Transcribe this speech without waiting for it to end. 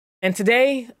And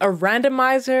today, a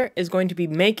randomizer is going to be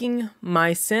making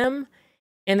my sim.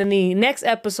 And then the next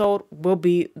episode will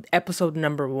be episode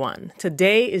number 1.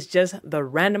 Today is just the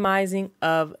randomizing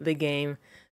of the game.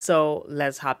 So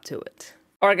let's hop to it.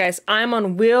 All right, guys, I'm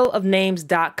on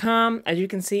wheelofnames.com. As you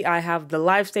can see, I have the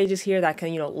life stages here that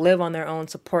can, live on their own,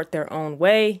 support their own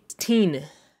way. Teen,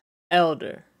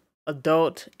 elder,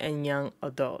 adult, and young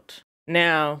adult.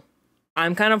 Now,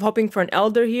 I'm kind of hoping for an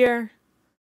elder here,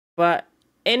 but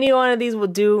any one of these will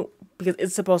do because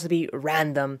it's supposed to be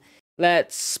random.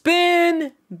 Let's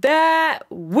spin that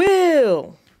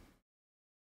wheel.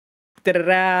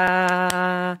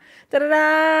 Da-da-da,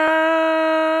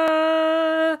 da-da-da.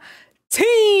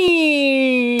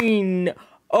 Teen.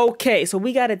 Okay, so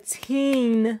we got a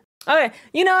teen. Okay,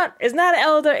 you know what? It's not an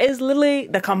elder. It's literally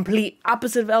the complete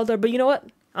opposite of elder. But you know what?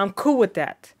 I'm cool with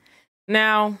that.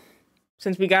 Now,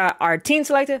 since we got our teen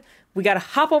selected, we got to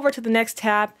hop over to the next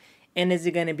tab. And is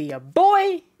it going to be a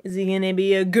boy? Is it going to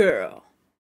be a girl?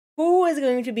 Who is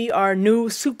going to be our new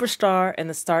superstar and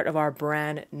the start of our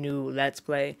brand new Let's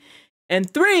Play?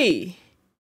 And 3,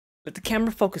 let the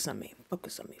camera focus on me.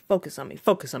 Focus on me, focus on me,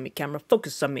 focus on me, camera,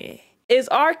 focus on me. Is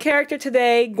our character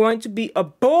today going to be a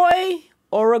boy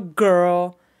or a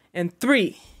girl? And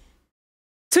 3,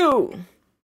 2,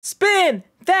 spin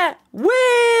that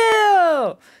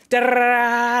wheel!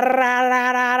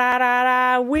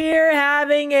 We're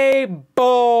having a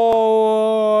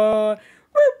boy.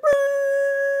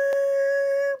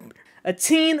 A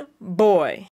teen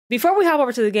boy. Before we hop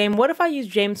over to the game, what if I use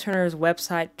James Turner's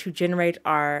website to generate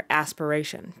our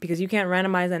aspiration? Because you can't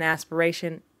randomize an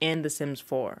aspiration in The Sims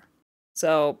 4.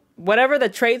 So whatever the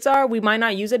traits are, we might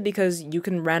not use it because you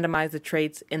can randomize the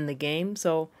traits in the game.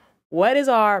 So what is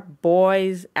our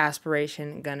boy's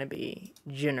aspiration gonna be?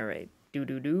 Generate.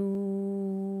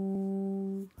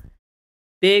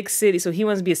 Big city. So he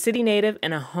wants to be a city native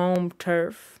and a home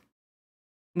turf.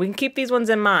 We can keep these ones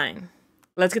in mind.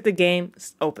 Let's get the game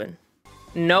open.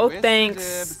 No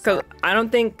thanks, because I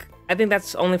think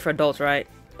that's only for adults, right?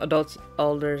 Adults,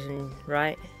 elders, and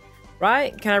right?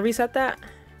 Can I reset that?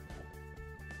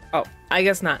 Oh, I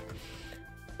guess not.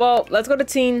 Well, let's go to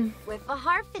teen. With a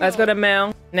harp in let's go to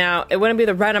male. Now, it wouldn't be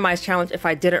the randomized challenge if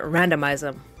I didn't randomize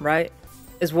them, right?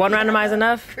 Is one randomized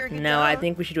enough? No, I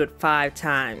think we should do it 5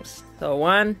 times. So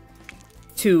 1,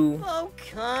 2,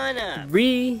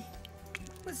 3,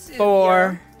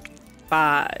 4,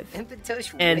 5.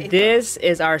 And this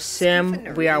is our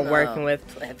sim we are working with.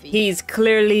 He's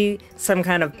clearly some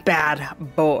kind of bad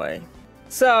boy.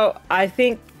 So I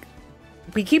think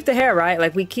we keep the hair, right?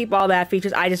 Like we keep all that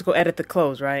features. I just go edit the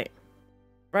clothes, right?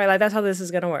 Right, like that's how this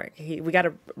is gonna work. We got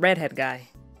a redhead guy.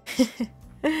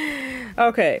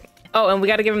 Okay. Oh, and we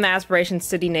got to give him the aspiration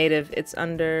city native. It's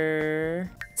under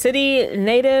city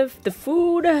native, the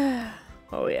food.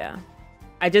 Oh yeah.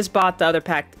 I just bought the other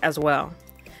pack as well.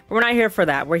 But we're not here for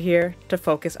that. We're here to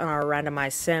focus on our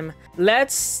randomized sim.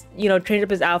 Let's, change up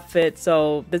his outfit.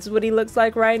 So this is what he looks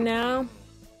like right now.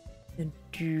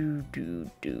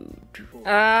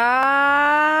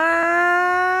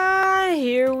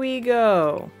 Here we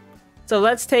go. So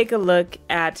let's take a look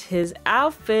at his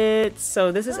outfit.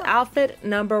 So this is outfit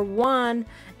number 1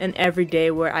 in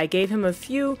Everyday, where I gave him a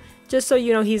few just so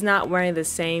he's not wearing the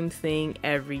same thing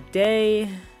every day.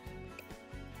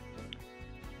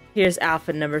 Here's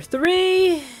outfit number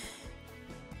 3.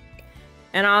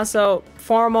 And also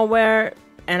formal wear.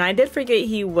 And I did forget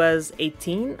he was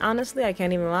 18, honestly. I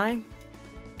can't even lie.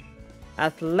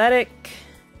 Athletic.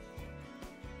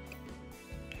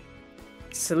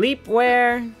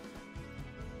 Sleepwear.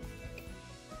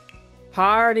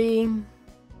 Party.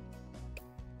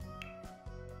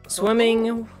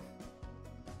 Swimming.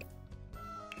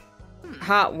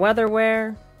 Hot weather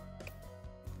wear.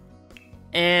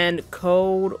 And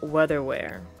cold weather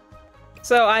wear.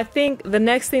 So I think the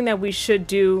next thing that we should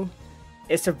do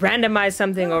is to randomize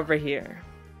something over here.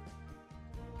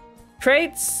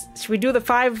 Traits. Should we do the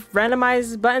 5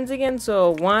 randomized buttons again?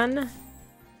 So 1,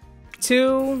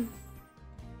 2,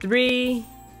 3,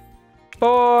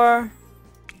 4,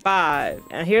 5.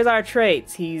 And here's our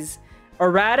traits. He's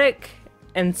erratic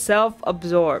and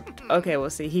self-absorbed. Okay, we'll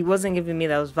see. He wasn't giving me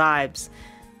those vibes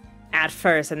at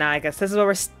first, and now I guess this is what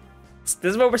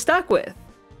we're stuck with.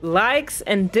 Likes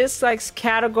and dislikes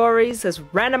categories. Let's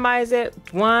randomize it.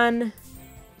 1,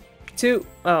 2.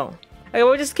 Oh, okay.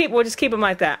 We'll just keep it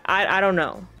like that. I don't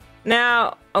know.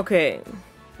 Now, okay.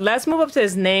 Let's move up to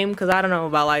his name because I don't know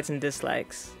about likes and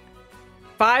dislikes.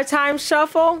 5 times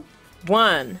shuffle.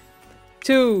 1,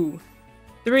 2,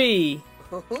 3,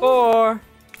 4,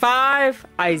 5.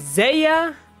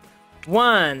 Isaiah.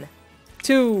 1,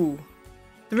 2,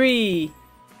 3,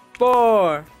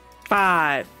 4,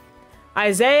 5.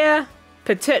 Isaiah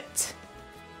Petit.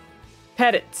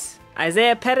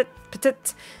 Isaiah Petit.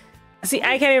 See,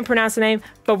 I can't even pronounce the name,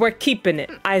 but we're keeping it.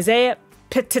 Isaiah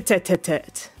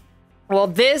Petit. Well,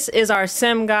 this is our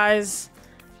sim, guys.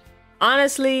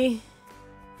 Honestly,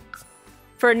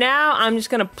 for now, I'm just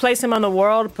gonna place him on the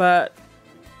world, but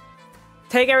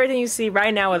take everything you see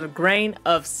right now with a grain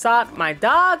of salt. My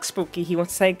dog, Spooky, he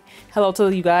wants to say hello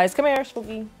to you guys. Come here,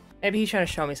 Spooky. Maybe he's trying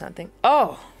to show me something.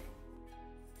 Oh,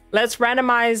 let's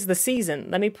randomize the season.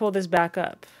 Let me pull this back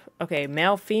up. Okay,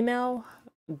 male, female.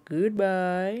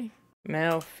 Goodbye.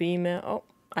 Male, female. Oh,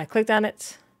 I clicked on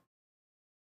it.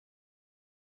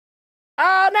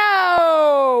 Oh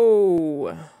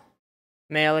no!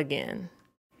 Male again.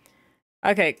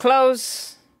 Okay,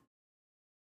 close.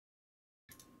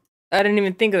 I didn't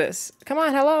even think of this. Come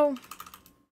on, hello.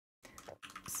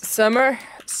 Summer,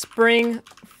 spring,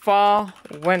 fall,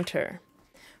 winter.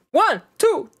 1,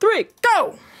 2, 3,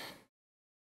 go!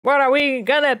 What are we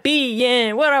gonna be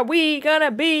in? What are we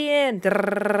gonna be in?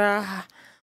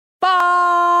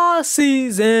 Fall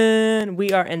season.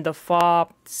 We are in the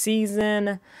fall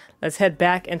season. Let's head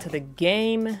back into the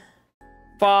game.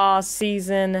 Fall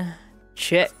season.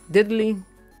 Check diddly.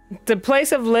 The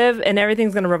place of live and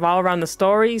everything's gonna revolve around the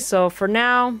story. So for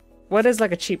now, what is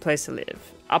like a cheap place to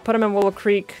live? I'll put him in Willow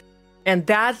Creek. And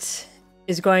that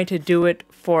is going to do it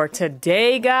for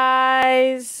today,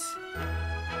 guys.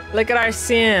 Look at our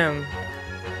sim.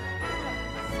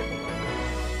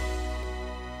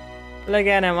 Look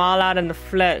at him all out in the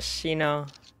flesh, you know.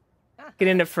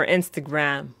 Getting it for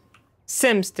Instagram.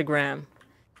 Simstagram.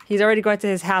 He's already going to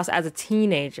his house as a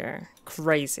teenager.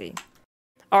 Crazy.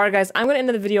 Alright guys, I'm going to end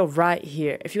the video right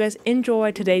here. If you guys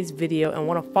enjoyed today's video and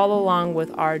want to follow along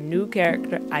with our new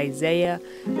character, Isaiah,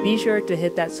 be sure to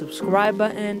hit that subscribe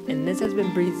button. And this has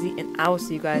been Breezy, and I will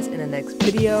see you guys in the next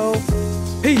video.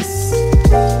 Peace!